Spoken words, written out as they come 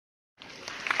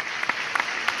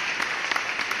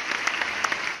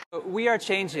We are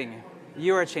changing.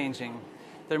 You are changing.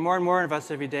 There are more and more of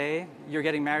us every day. You're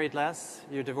getting married less,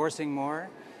 you're divorcing more,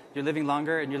 you're living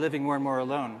longer, and you're living more and more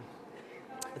alone.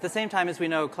 At the same time, as we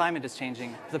know, climate is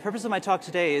changing. The purpose of my talk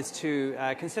today is to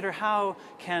consider how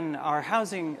can our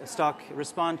housing stock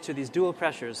respond to these dual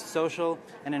pressures, social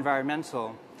and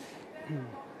environmental.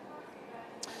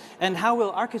 And how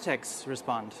will architects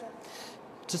respond?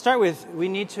 To start with, we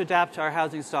need to adapt our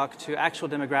housing stock to actual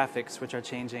demographics, which are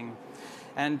changing.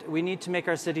 And we need to make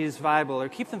our cities viable, or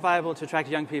keep them viable to attract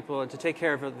young people and to take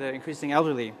care of the increasing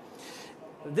elderly.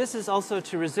 This is also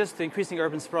to resist the increasing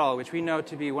urban sprawl, which we know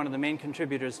to be one of the main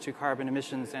contributors to carbon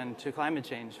emissions and to climate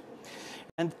change.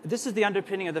 And this is the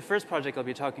underpinning of the first project I'll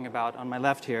be talking about on my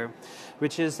left here,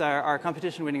 which is our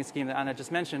competition-winning scheme that Anna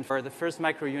just mentioned for the first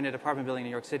micro-unit apartment building in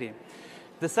New York City.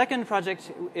 The second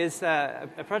project is a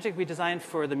project we designed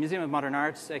for the Museum of Modern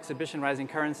Art's exhibition Rising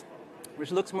Currents, which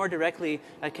looks more directly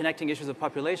at connecting issues of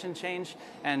population change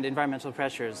and environmental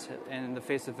pressures in the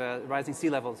face of rising sea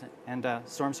levels and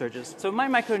storm surges. So my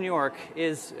micro New York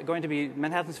is going to be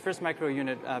Manhattan's first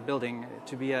micro-unit building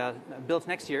to be built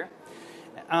next year.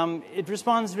 It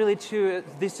responds really to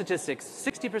these statistics.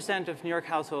 60% of New York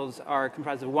households are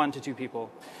comprised of 1 to 2 people.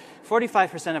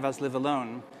 45% of us live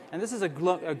alone. And this is a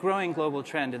growing global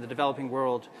trend in the developing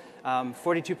world.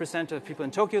 42% of people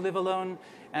in Tokyo live alone,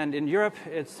 and in Europe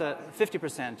it's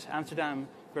 50%, Amsterdam,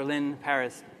 Berlin,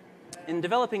 Paris. In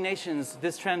developing nations,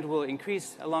 this trend will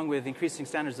increase along with increasing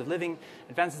standards of living,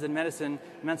 advances in medicine,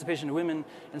 emancipation of women,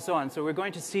 and so on. So we're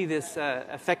going to see this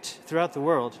effect throughout the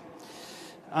world.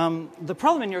 The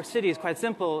problem in New York City is quite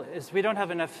simple, is we don't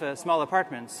have enough small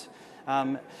apartments.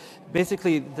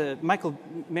 Basically,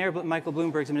 Mayor Michael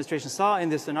Bloomberg's administration saw in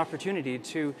this an opportunity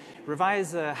to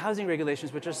revise housing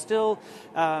regulations, which are still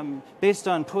based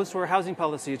on post-war housing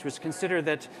policies, which consider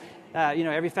that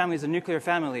every family is a nuclear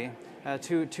family,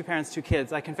 two parents, 2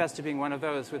 kids. I confess to being one of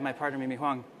those with my partner Mimi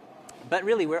Huang, but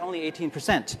really we're only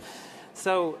 18%.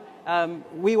 So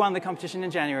we won the competition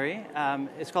in January.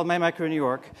 It's called My Micro New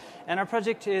York, and our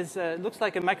project looks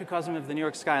like a microcosm of the New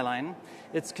York skyline.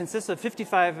 It consists of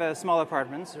 55 small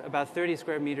apartments, about 30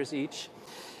 square meters each,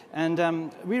 and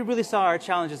we really saw our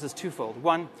challenges as twofold.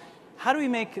 One, how do we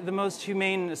make the most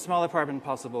humane small apartment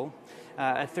possible?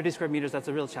 At 30 square meters, that's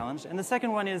a real challenge. And the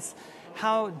second one is,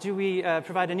 how do we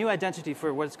provide a new identity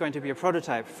for what's going to be a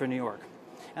prototype for New York?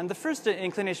 And the first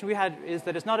inclination we had is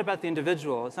that it's not about the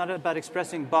individual. It's not about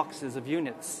expressing boxes of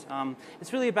units.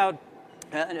 It's really about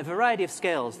a variety of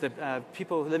scales that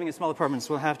people living in small apartments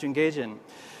will have to engage in.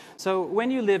 So when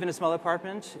you live in a small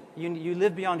apartment, you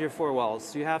live beyond your 4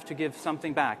 walls. You have to give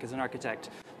something back as an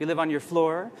architect. You live on your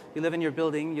floor, you live in your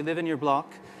building, you live in your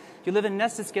block. You live in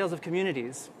nested scales of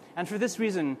communities. And for this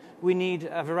reason, we need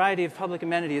a variety of public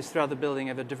amenities throughout the building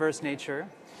of a diverse nature.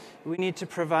 We need to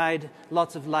provide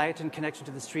lots of light and connection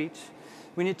to the street.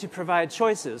 We need to provide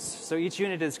choices. So each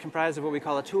unit is comprised of what we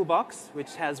call a toolbox,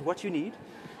 which has what you need,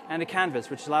 and a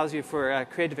canvas, which allows you for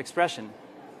creative expression.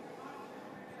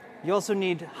 You also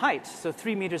need height, so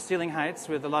 3-meter ceiling heights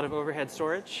with a lot of overhead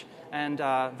storage, and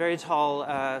very tall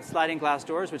sliding glass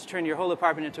doors, which turn your whole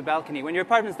apartment into a balcony. When your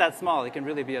apartment's that small, it can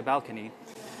really be a balcony.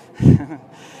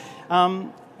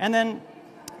 And then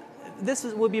this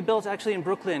will be built actually in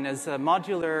Brooklyn as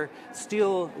modular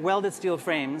welded steel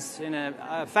frames in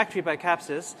a factory by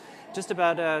Capsis, just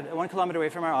about 1 kilometer away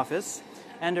from our office,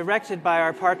 and erected by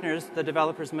our partners, the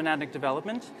developers Monadic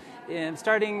Development,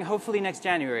 starting hopefully next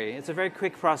January. It's a very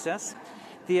quick process.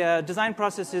 The design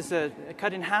process is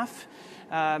cut in half,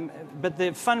 but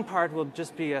the fun part will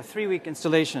just be a 3-week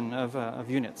installation of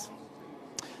units.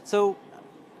 So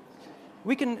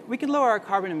we can lower our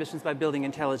carbon emissions by building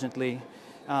intelligently.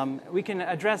 We can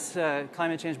address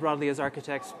climate change broadly as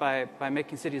architects by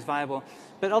making cities viable,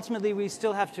 but ultimately we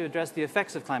still have to address the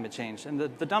effects of climate change. And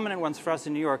the dominant ones for us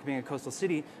in New York, being a coastal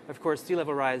city, of course, sea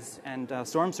level rise and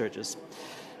storm surges.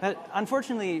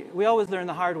 Unfortunately, we always learn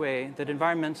the hard way that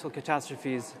environmental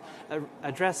catastrophes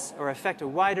address or affect a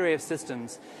wide array of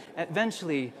systems,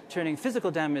 eventually turning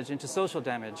physical damage into social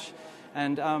damage.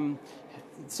 And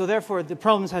so therefore, the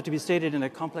problems have to be stated in a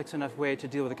complex enough way to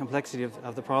deal with the complexity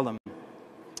of the problem.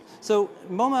 So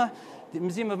MoMA, the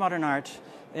Museum of Modern Art,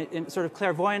 sort of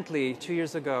clairvoyantly 2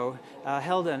 years ago,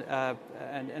 held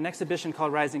an exhibition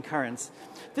called Rising Currents.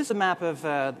 This is a map of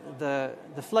the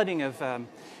flooding of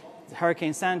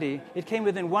Hurricane Sandy. It came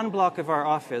within 1 block of our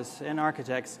office in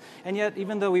Architects, and yet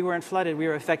even though we weren't flooded, we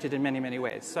were affected in many, many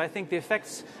ways. So I think the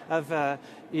effects of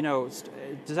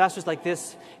disasters like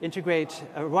this integrate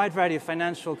a wide variety of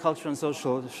financial, cultural, and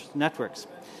social networks.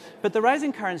 But the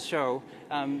Rising Currents show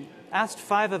asked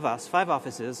 5 of us, 5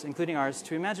 offices, including ours,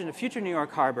 to imagine a future New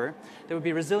York harbor that would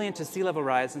be resilient to sea level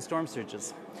rise and storm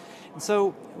surges. And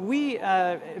so we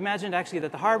imagined actually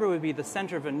that the harbor would be the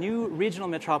center of a new regional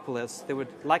metropolis that would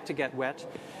like to get wet.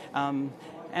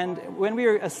 And when we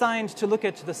were assigned to look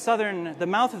at the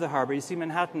mouth of the harbor, you see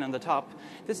Manhattan on the top.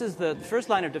 This is the first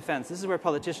line of defense. This is where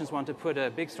politicians want to put a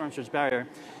big storm surge barrier.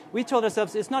 We told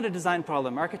ourselves it's not a design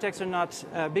problem. Architects are not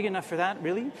big enough for that,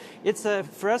 really. It's,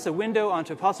 for us, a window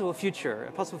onto a possible future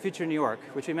in New York,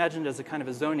 which we imagined as a kind of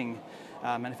a zoning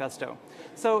manifesto.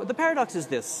 So the paradox is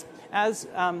this. As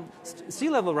sea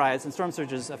level rise and storm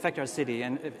surges affect our city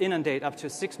and inundate up to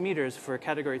 6 meters for a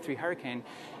Category 3 hurricane,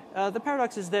 the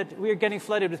paradox is that we are getting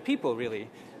flooded with people, really.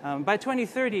 By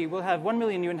 2030, we'll have 1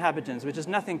 million new inhabitants, which is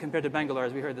nothing compared to Bangalore,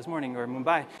 as we heard this morning, or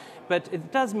Mumbai. But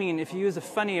it does mean, if you use a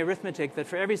funny arithmetic, that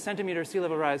for every centimeter of sea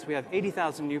level rise, we have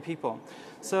 80,000 new people.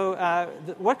 So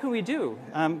what can we do?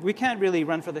 We can't really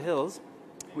run for the hills.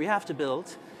 We have to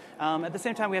build. At the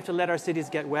same time, we have to let our cities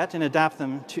get wet and adapt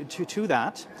them to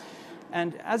that.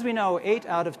 And as we know, 8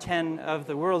 out of 10 of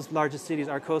the world's largest cities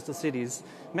are coastal cities.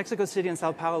 Mexico City and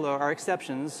Sao Paulo are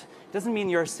exceptions. It doesn't mean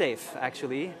you're safe,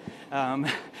 actually.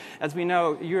 As we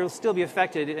know, you'll still be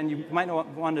affected, and you might not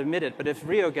want to admit it, but if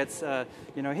Rio gets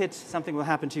hit, something will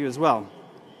happen to you as well.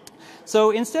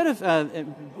 So instead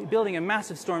of building a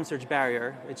massive storm surge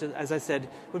barrier, which, as I said,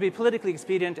 would be politically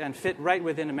expedient and fit right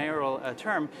within a mayoral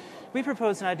term, we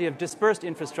proposed an idea of dispersed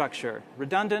infrastructure,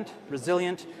 redundant,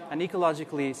 resilient, and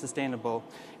ecologically sustainable.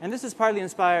 And this is partly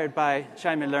inspired by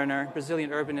Jaime Lerner, Brazilian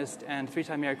urbanist and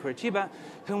 3-time mayor of Curitiba,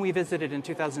 whom we visited in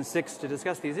 2006 to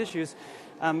discuss these issues.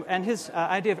 And his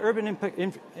idea of urban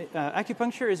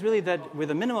acupuncture is really that with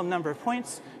a minimum number of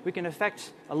points, we can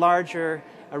affect a larger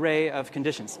array of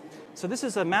conditions. So this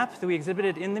is a map that we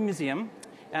exhibited in the museum.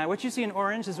 What you see in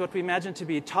orange is what we imagine to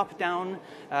be top-down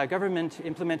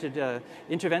government-implemented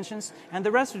interventions, and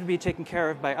the rest would be taken care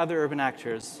of by other urban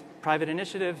actors, private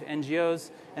initiative, NGOs,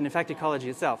 and in fact ecology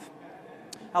itself.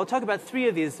 I'll talk about 3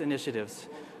 of these initiatives.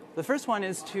 The first one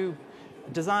is to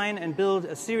design and build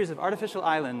a series of artificial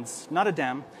islands, not a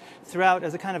dam, throughout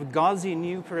as a kind of gauzy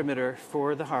new perimeter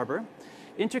for the harbor,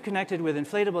 interconnected with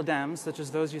inflatable dams, such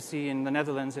as those you see in the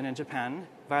Netherlands and in Japan,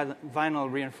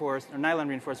 vinyl reinforced or nylon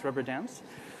reinforced rubber dams.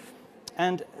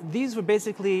 And these would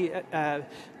basically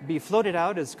be floated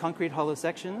out as concrete hollow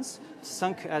sections,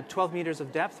 sunk at 12 meters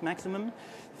of depth maximum,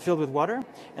 filled with water,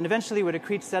 and eventually would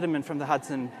accrete sediment from the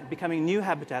Hudson, becoming new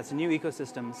habitats and new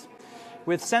ecosystems.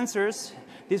 With sensors,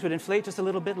 these would inflate just a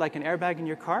little bit like an airbag in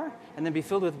your car, and then be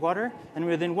filled with water, and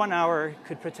within 1 hour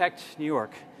could protect New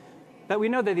York. But we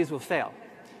know that these will fail.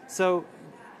 So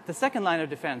the second line of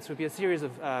defense would be a series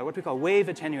of what we call wave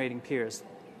attenuating piers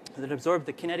that absorb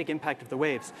the kinetic impact of the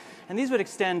waves. And these would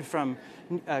extend from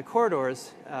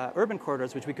corridors, urban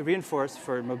corridors, which we could reinforce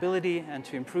for mobility and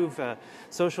to improve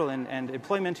social and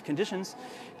employment conditions,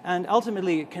 and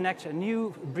ultimately connect a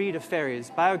new breed of ferries,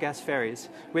 biogas ferries,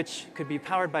 which could be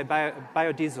powered by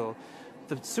biodiesel.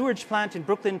 The sewage plant in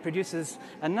Brooklyn produces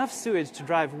enough sewage to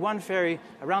drive 1 ferry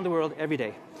around the world every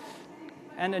day.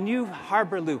 And a new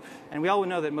harbor loop. And we all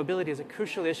know that mobility is a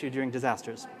crucial issue during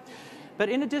disasters. But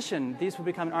in addition, these will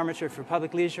become an armature for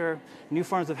public leisure, new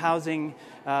forms of housing,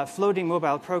 floating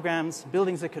mobile programs,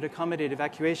 buildings that could accommodate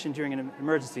evacuation during an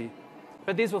emergency.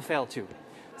 But these will fail too.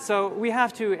 So we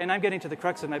have to, and I'm getting to the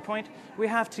crux of my point, we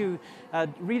have to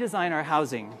redesign our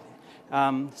housing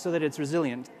so that it's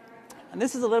resilient. And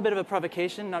this is a little bit of a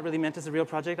provocation, not really meant as a real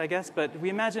project, I guess, but we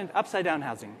imagined upside-down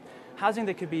housing. Housing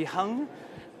that could be hung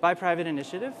by private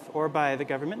initiative or by the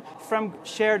government from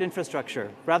shared infrastructure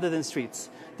rather than streets.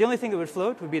 The only thing that would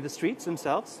float would be the streets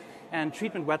themselves and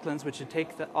treatment wetlands, which would take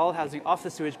all housing off the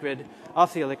sewage grid,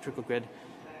 off the electrical grid.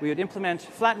 We would implement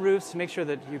flat roofs to make sure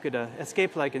that you could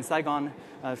escape, like in Saigon,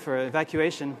 for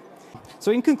evacuation.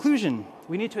 So in conclusion,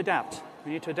 we need to adapt.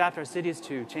 We need to adapt our cities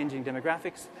to changing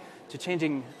demographics, to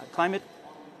changing climate.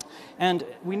 And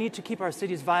we need to keep our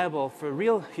cities viable for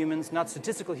real humans, not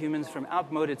statistical humans from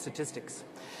outmoded statistics.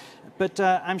 But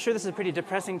I'm sure this is a pretty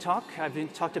depressing talk.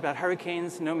 I've talked about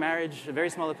hurricanes, no marriage, very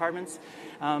small apartments.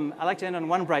 I'd like to end on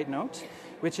one bright note,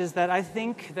 which is that I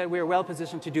think that we're well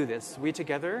positioned to do this, we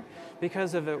together,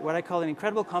 because of what I call an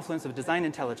incredible confluence of design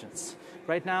intelligence.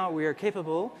 Right now, we are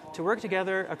capable to work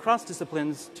together across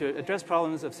disciplines to address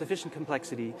problems of sufficient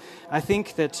complexity. I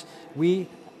think that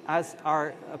as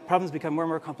our problems become more and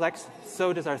more complex,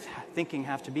 so does our thinking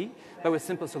have to be. But with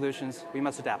simple solutions, we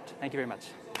must adapt. Thank you very much.